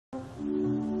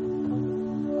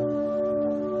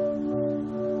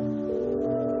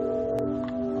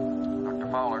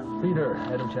Peter,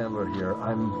 Adam Chandler here.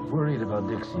 I'm worried about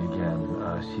Dixie again.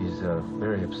 She's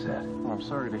very upset. Well, I'm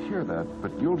sorry to hear that,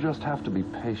 but you'll just have to be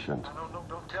patient. No,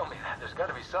 don't tell me that. There's got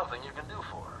to be something you can do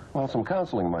for her. Well, some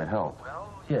counseling might help.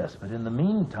 Well, yes, but in the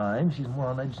meantime, she's more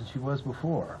on edge than she was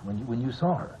before, when you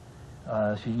saw her.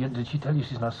 Did she tell you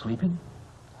she's not sleeping?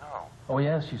 No. Oh,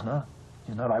 yes, she's not.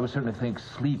 She's not. I would certainly think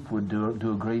sleep would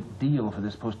do a great deal for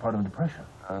this postpartum depression.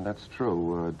 That's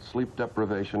true. Sleep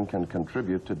deprivation can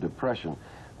contribute to depression.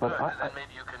 But then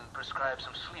maybe you can prescribe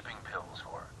some sleeping pills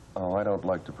for her. Oh, I don't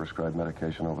like to prescribe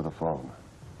medication over the phone.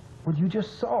 Well, you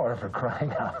just saw her, for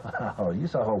crying out loud. You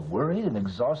saw how worried and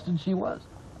exhausted she was.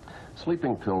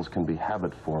 Sleeping pills can be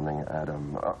habit-forming,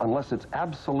 Adam, unless it's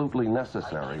absolutely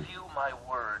necessary. I give you my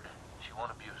word, she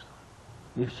won't abuse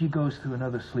them. If she goes through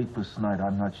another sleepless night,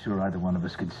 I'm not sure either one of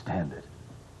us could stand it.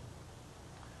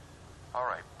 All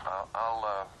right.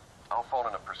 I'll phone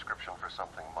in a prescription for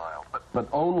something mild, but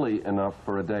only enough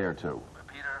for a day or two. But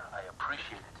Peter, I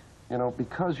appreciate it. You know,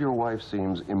 because your wife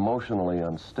seems emotionally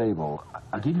unstable...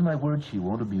 I give you my word she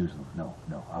won't abuse them. No.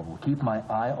 I will keep my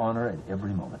eye on her at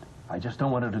every moment. I just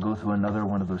don't want her to go through another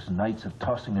one of those nights of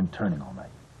tossing and turning all night.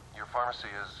 Your pharmacy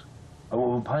is?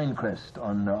 Oh, Pinecrest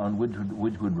on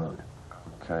Widgewood Road.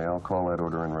 Okay, I'll call that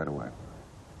order in right away.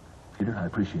 Peter, I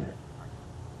appreciate it.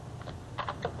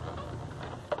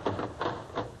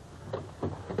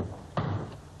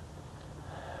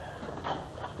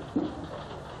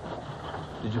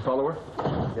 Did you follow her?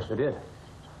 Yes, I did.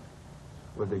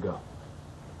 Where'd they go?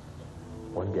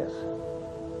 One guess.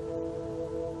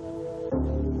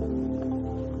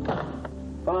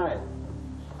 Fine.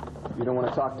 If you don't want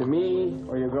to talk to me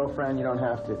or your girlfriend, you don't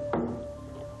have to.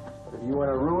 But if you want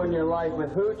to ruin your life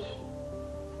with hooch,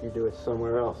 you do it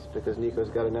somewhere else, because Nico's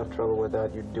got enough trouble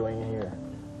without you doing it here.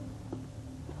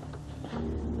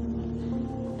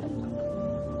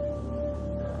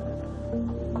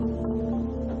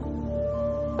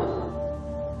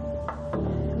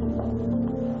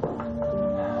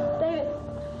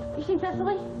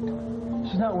 Cecily?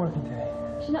 She's not working today.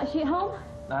 Is she at home?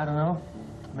 I don't know.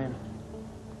 Maybe.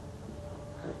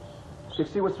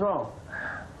 Dixie, what's wrong?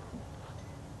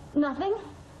 Nothing.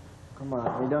 Come on,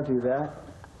 honey, don't do that.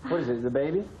 What is it, the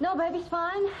baby? No, baby's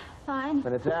fine. Fine.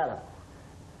 Then it's Adam.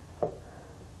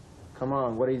 Come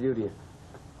on, what did he do to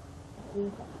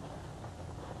you?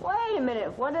 Wait a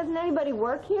minute. What, doesn't anybody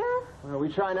work here? Well, we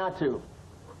try not to.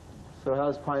 So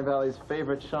how's Pine Valley's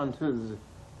favorite chanteuse?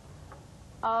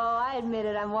 Oh, I admit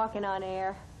it. I'm walking on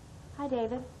air. Hi,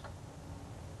 David.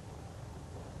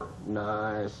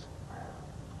 Nice.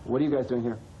 What are you guys doing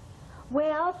here?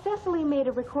 Well, Cecily made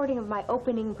a recording of my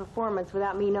opening performance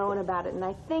without me knowing about it, and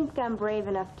I think I'm brave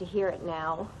enough to hear it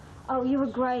now. Oh, you were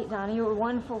great, Donna. You were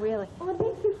wonderful, really. Oh,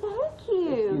 Dixie, thank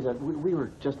you. Excuse me, we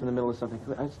were just in the middle of something.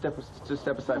 Just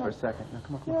step aside for a second. Now,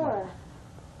 come on. Sure.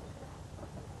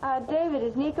 David,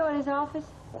 is Nico in his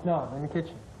office? No, in the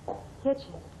kitchen.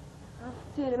 Kitchen. I'll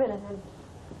see you in a minute, then.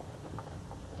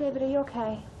 David, are you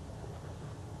okay?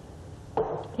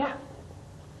 Yeah.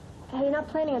 Hey, you're not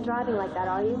planning on driving like that,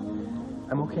 are you?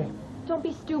 I'm okay. Don't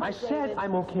be stupid, I said David.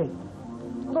 I'm okay.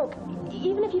 Look,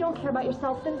 even if you don't care about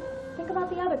yourself, then think about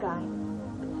the other guy.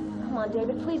 Come on,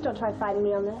 David, please don't try fighting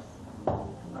me on this.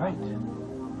 Right.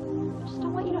 I just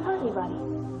don't want you to hurt anybody.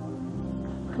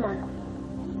 Come on.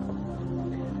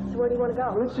 So where do you want to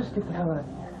go? Let's just get the hell out of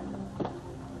here.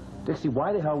 Dixie,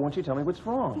 why the hell won't you tell me what's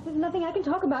wrong? There's nothing I can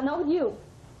talk about, not with you.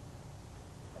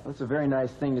 That's a very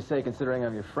nice thing to say, considering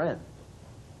I'm your friend.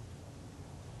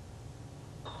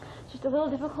 It's just a little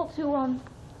difficult to,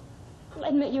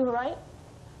 admit you were right.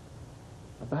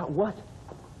 About what?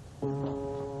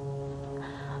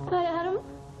 But Adam,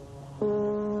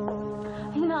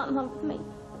 he's not in love with me.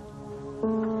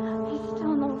 He's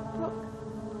still in love with Brooke.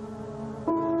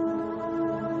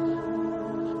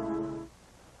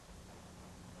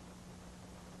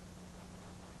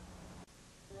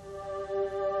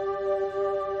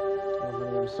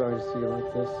 I'm sorry to see you like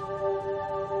this.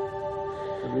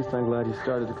 At least I'm glad you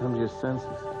started to come to your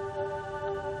senses.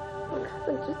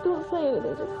 Just don't say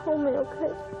anything. Just hold me,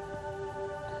 okay?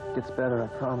 It gets better, I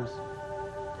promise.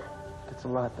 It gets a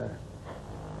lot better.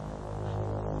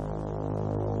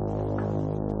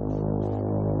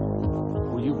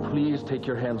 Will you please take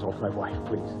your hands off my wife,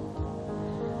 please?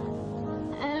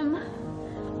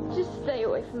 Just stay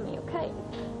away from me, okay?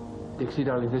 Dixie,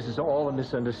 darling, this is all a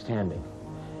misunderstanding.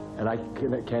 And I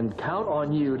can count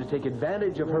on you to take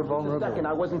advantage of her vulnerability. Second,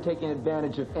 I wasn't taking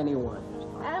advantage of anyone.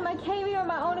 Adam, I came here on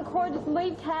my own accord. Just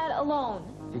leave Tad alone.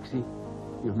 Dixie,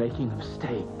 you're making a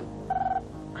mistake.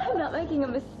 I'm not making a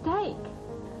mistake.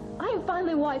 I am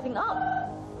finally wising up.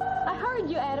 I heard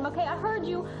you, Adam, okay? I heard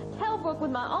you tell Brooke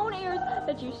with my own ears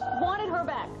that you wanted her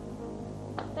back.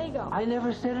 There you go. I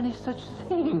never said any such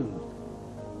thing.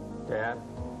 Dad,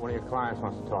 one of your clients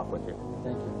wants to talk with you.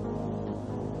 Thank you.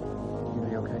 You gonna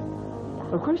be okay?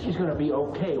 Of course she's going to be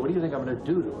okay. What do you think I'm going to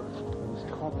do to her? I was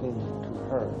talking to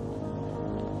her.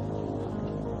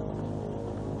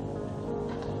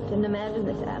 Didn't imagine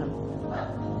this, Adam.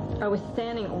 I was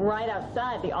standing right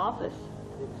outside the office.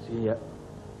 See,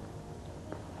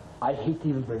 I hate to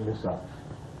even bring this up.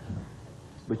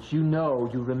 But you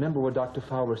remember what Dr.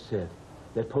 Fowler said.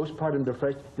 That postpartum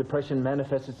depression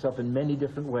manifests itself in many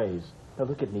different ways. Now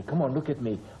look at me. Come on, look at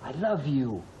me. I love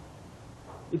you.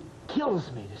 It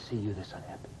kills me to see you this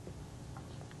unhappy.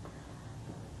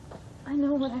 I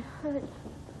know what I heard.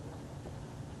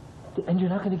 And you're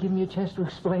not going to give me a chance to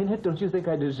explain it? Don't you think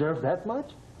I deserve that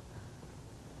much?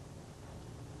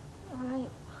 All right.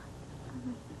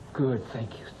 Good,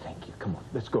 thank you, thank you. Come on,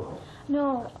 let's go home.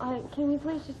 No, can we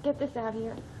please just get this out of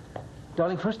here?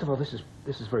 Darling, first of all, this is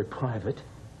very private.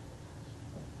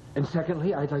 And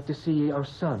secondly, I'd like to see our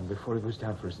son before he goes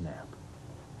down for his nap.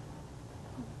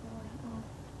 Oh, boy. Oh,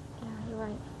 yeah, you're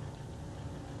right.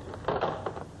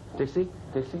 Dixie?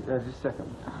 Just a second.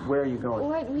 Where are you going?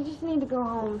 Wait, we just need to go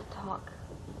home to talk.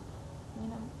 You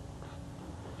know?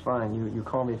 Fine. You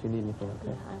call me if you need anything, okay?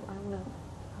 Yeah, I will.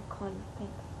 I'll call you.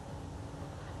 Thanks.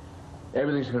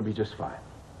 Everything's going to be just fine.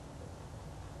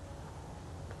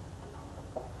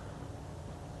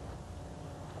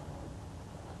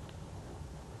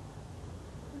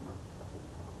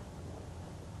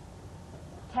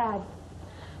 Tad,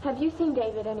 have you seen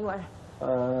David anywhere?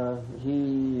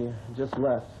 He just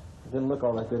left. Didn't look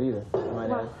all that good either, I might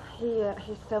add. Well,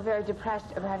 he's still very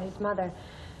depressed about his mother.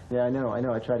 Yeah, I know.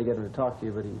 I tried to get him to talk to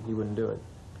you, but he wouldn't do it.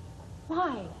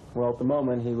 Why? Well, at the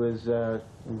moment, he was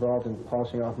involved in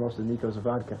polishing off most of Nico's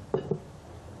vodka.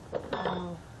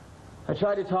 Oh. I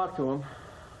tried to talk to him,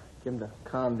 get him to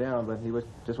calm down, but he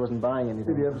just wasn't buying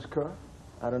anything. Did he have his car?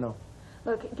 I don't know.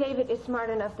 Look, David is smart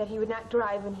enough that he would not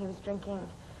drive when he was drinking.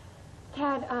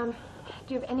 Tad,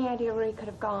 do you have any idea where he could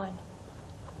have gone?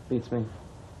 Beats me.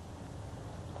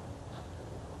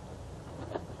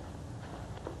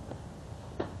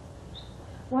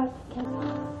 What? Can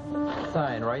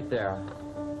Sign right there.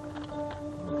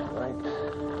 Right.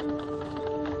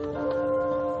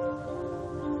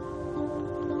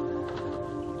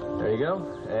 There you go.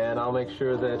 And I'll make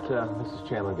sure that Mrs.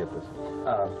 Chandler gets this.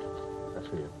 That's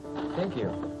for you. Thank you.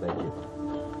 Thank you.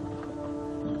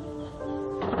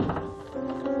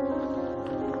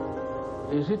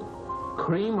 Is it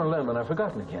cream or lemon? I've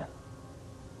forgotten again.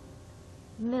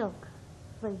 Milk,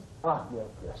 please. Ah,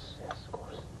 yes, of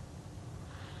course.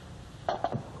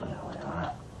 There we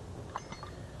are.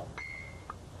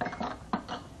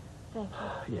 Thank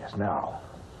you. Yes, now,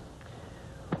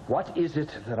 what is it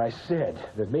that I said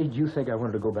that made you think I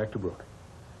wanted to go back to Brooke?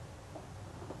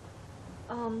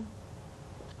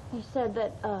 You said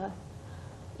that,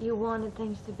 you wanted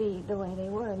things to be the way they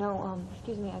were. No,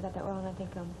 excuse me, I got that wrong. I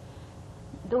think,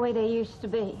 the way they used to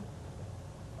be.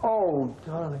 Oh,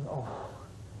 darling, oh.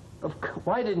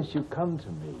 Why didn't you come to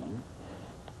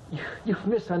me? You've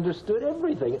misunderstood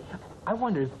everything. I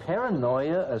wonder if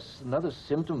paranoia is another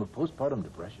symptom of postpartum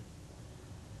depression.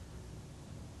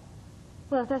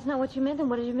 Well, if that's not what you meant, then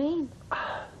what did you mean?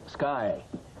 Sky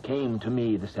came to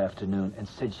me this afternoon and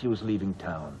said she was leaving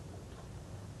town.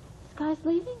 Sky's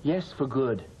leaving? Yes, for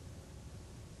good.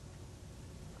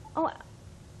 Oh,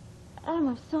 Adam,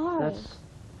 I'm sorry.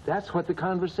 That's what the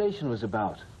conversation was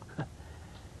about.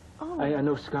 Oh. I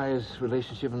know Sky's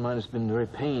relationship and mine has been very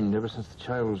pained ever since the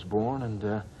child was born,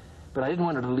 but I didn't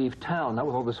want her to leave town, not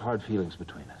with all this hard feelings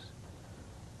between us.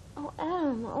 Oh,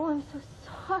 Adam, oh, I'm so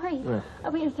sorry. Right.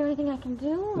 I mean, is there anything I can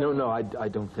do? No, I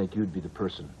don't think you'd be the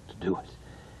person to do it.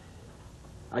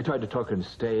 I tried to talk her into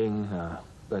staying,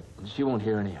 but she won't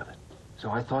hear any of it. So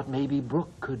I thought maybe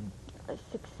Brooke could...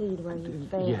 Succeed where you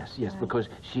fail. Yes, Right. because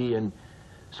she and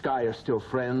Sky are still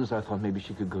friends. I thought maybe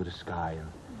she could go to Sky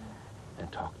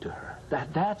and talk to her.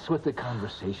 That's what the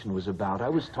conversation was about. I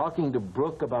was talking to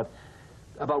Brooke about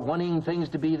wanting things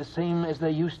to be the same as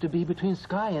they used to be between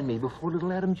Sky and me before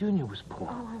little Adam Jr. was born.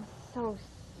 Oh, I'm so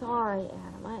sorry,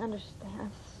 Adam. I understand.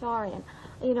 I'm sorry. And,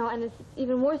 you know, and it's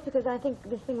even worse because I think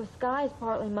this thing with Sky is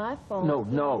partly my fault.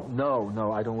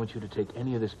 No. I don't want you to take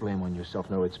any of this blame on yourself.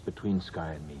 No, it's between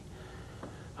Sky and me.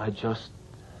 I just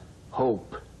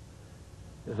hope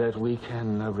that we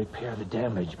can repair the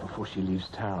damage before she leaves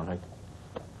town.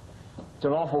 It's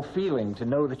an awful feeling to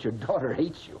know that your daughter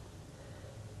hates you.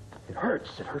 It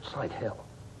hurts like hell.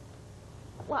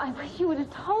 Well, I wish you would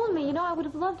have told me. You know, I would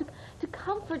have loved to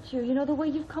comfort you, you know, the way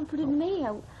you've comforted me.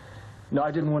 No, I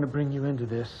didn't want to bring you into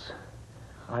this.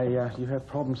 You have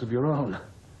problems of your own.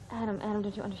 Adam,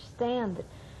 don't you understand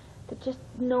that just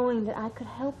knowing that I could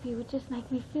help you would just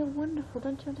make me feel wonderful?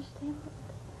 Don't you understand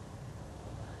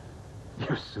that?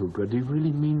 You're so good. Do you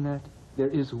really mean that? There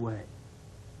is a way.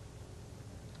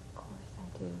 Of course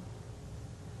I do.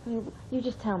 I mean, you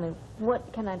just tell me,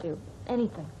 what can I do?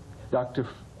 Anything. Dr.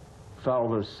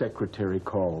 Fowler's secretary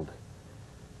called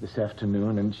this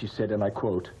afternoon, and she said, and I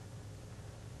quote,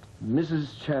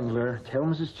 Mrs. Chandler, tell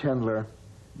Mrs. Chandler,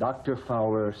 Dr.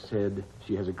 Fowler said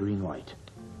she has a green light.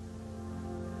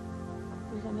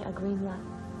 What does that mean, a green light?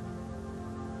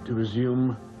 To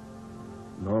resume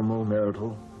normal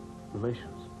marital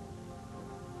relations.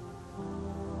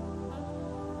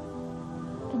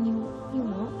 And you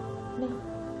want me?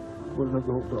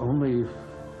 Well, only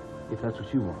if that's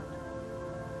what you want.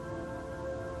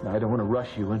 Now, I don't want to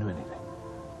rush you into anything.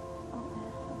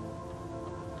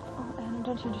 Oh, Adam,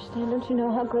 don't you understand? Don't you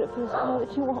know how good it feels to know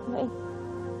that you want me?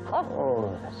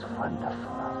 Oh, that's wonderful.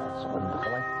 That's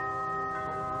wonderful.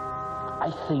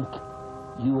 I think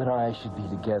you and I should be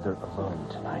together alone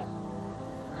tonight.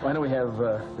 Why don't we have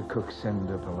the cook send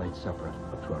up a late supper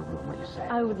up to our room? What do you say?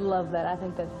 I would love that. I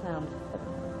think that sounds...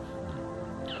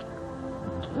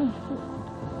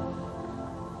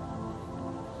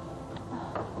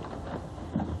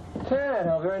 Ted,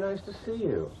 how very nice to see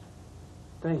you.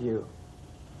 Thank you.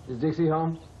 Is Dixie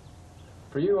home?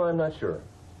 For you, I'm not sure,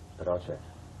 but I'll check.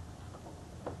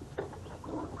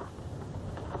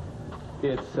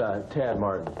 It's Tad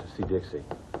Martin to see Dixie.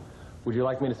 Would you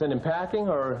like me to send him packing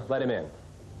or let him in?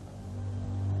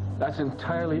 That's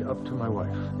entirely up to my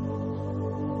wife.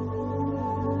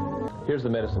 Here's the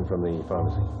medicine from the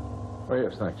pharmacy. Oh,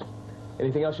 yes, thanks.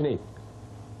 Anything else you need?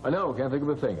 I know, can't think of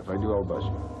a thing. If I do, I'll buzz you.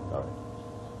 All right.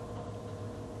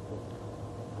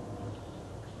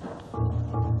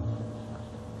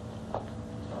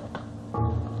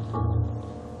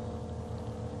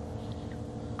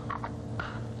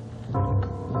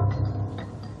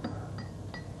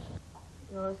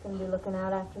 You're always going to be looking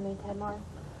out after me, Ted Martin?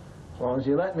 As long as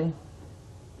you let me.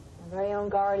 My very own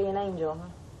guardian angel,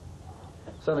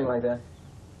 huh? Something like that.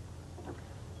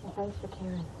 Well, thanks for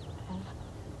caring, okay?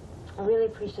 I really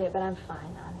appreciate it, but I'm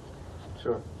fine, honest.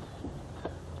 Sure.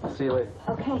 I'll see you later.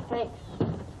 Okay, thanks.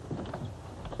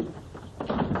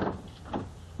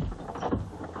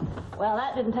 Well,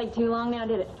 that didn't take too long now,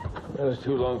 did it? That was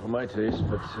too long for my taste,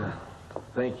 but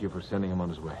thank you for sending him on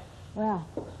his way. Well,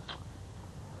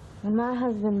 when my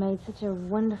husband made such a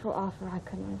wonderful offer, I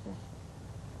couldn't resist.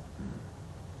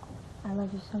 I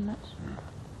love you so much.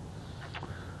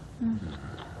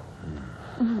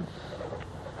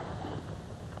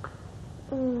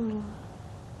 Ooh.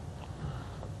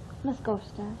 Let's go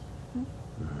upstairs.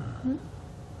 No.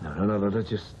 Let's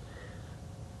just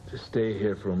stay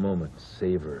here for a moment.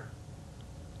 Savor.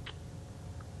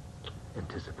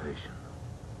 Anticipation.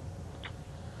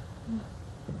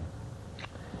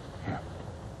 Here.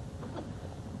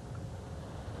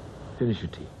 Finish your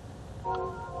tea.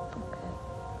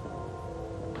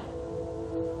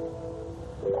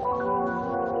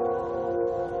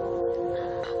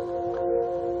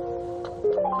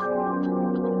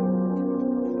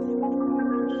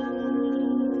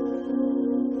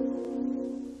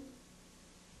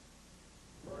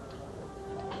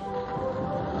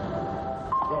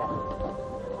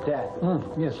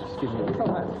 Yes, excuse me.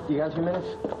 You got a few minutes?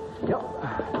 Yep.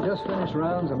 Just finished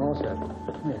rounds. I'm all set.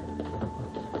 Here.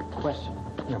 Question.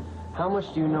 Yeah. How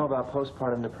much do you know about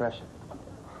postpartum depression?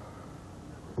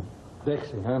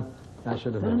 Dixie, huh? I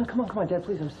should have No, been. come on, Dad,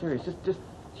 please, I'm serious. Just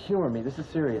humor me. This is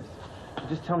serious.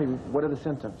 Just tell me, what are the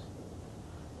symptoms?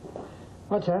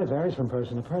 Well, Chad, it varies from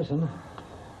person to person.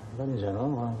 But in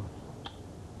general,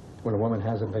 when a woman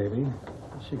has a baby,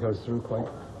 she goes through quite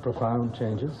profound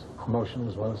changes, emotional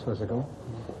as well as physical.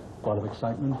 A lot of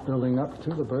excitement building up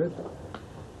to the birth.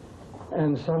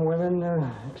 And some women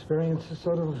experience a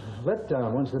sort of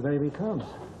letdown once the baby comes.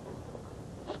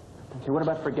 Okay, what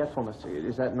about forgetfulness?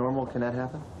 Is that normal? Can that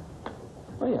happen?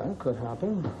 Oh, yeah, it could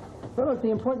happen. But look, the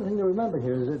important thing to remember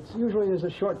here is it usually is a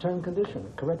short-term condition.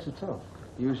 It corrects itself.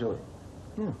 Usually.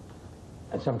 Yeah.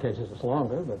 In some cases it's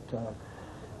longer, but,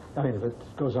 I mean, if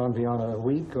it goes on beyond a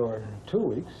week or 2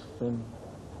 weeks, then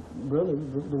really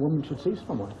the woman should cease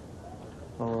from life.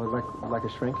 Oh, like a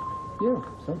shrink? Yeah,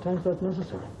 sometimes that's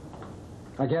necessary.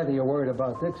 I gather you're worried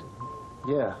about Dixie.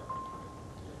 Yeah.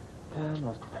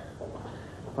 Yeah,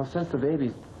 well, since the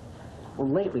baby... Well,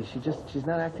 lately, she's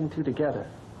not acting too together.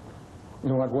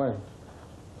 In what way?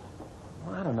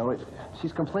 Well, I don't know.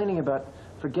 She's complaining about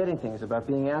forgetting things, about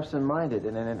being absent-minded,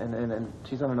 and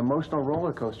she's on an emotional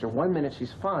roller coaster. 1 minute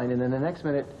she's fine, and then the next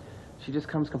minute she just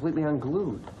comes completely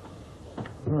unglued.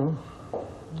 Well,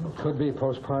 Could be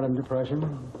postpartum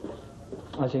depression.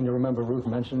 I seem to remember Ruth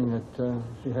mentioning that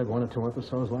she had 1 or 2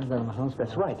 episodes like that in the hospital.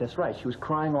 That's right, that's right. She was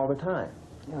crying all the time.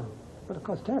 Yeah. But of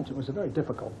course, Terrence, it was a very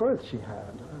difficult birth she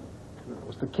had. It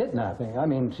was the kidnapping. I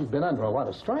mean, she'd been under a lot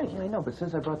of strain. Yeah, I know, but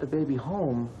since I brought the baby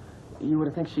home, you would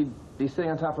have think she'd be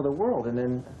sitting on top of the world, and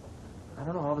then, I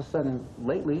don't know, all of a sudden,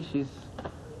 lately,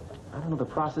 I don't know, the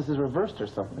process is reversed or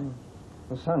something.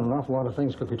 Well, son, an awful lot of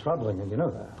things could be troubling, and you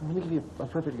know that. Let me give you a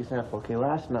perfect example. Okay,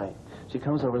 last night, she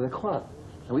comes over to the club,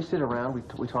 and we sit around,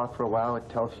 we talk for a while, I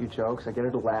tell a few jokes, I get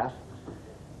her to laugh,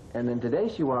 and then today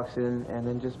she walks in and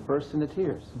then just bursts into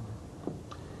tears.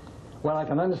 Well, I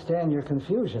can understand your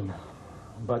confusion,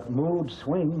 but mood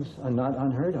swings are not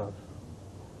unheard of.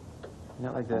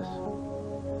 Not like this.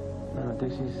 No,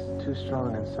 Dixie's too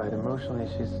strong inside. Emotionally,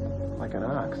 she's like an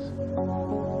ox.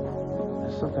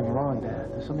 There's something wrong,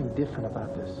 Dad. There's something different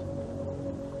about this.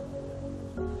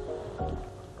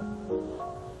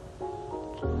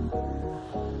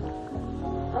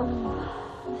 Oh,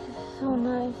 this is so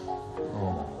nice.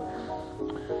 Oh.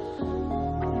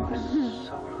 You are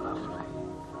so lovely.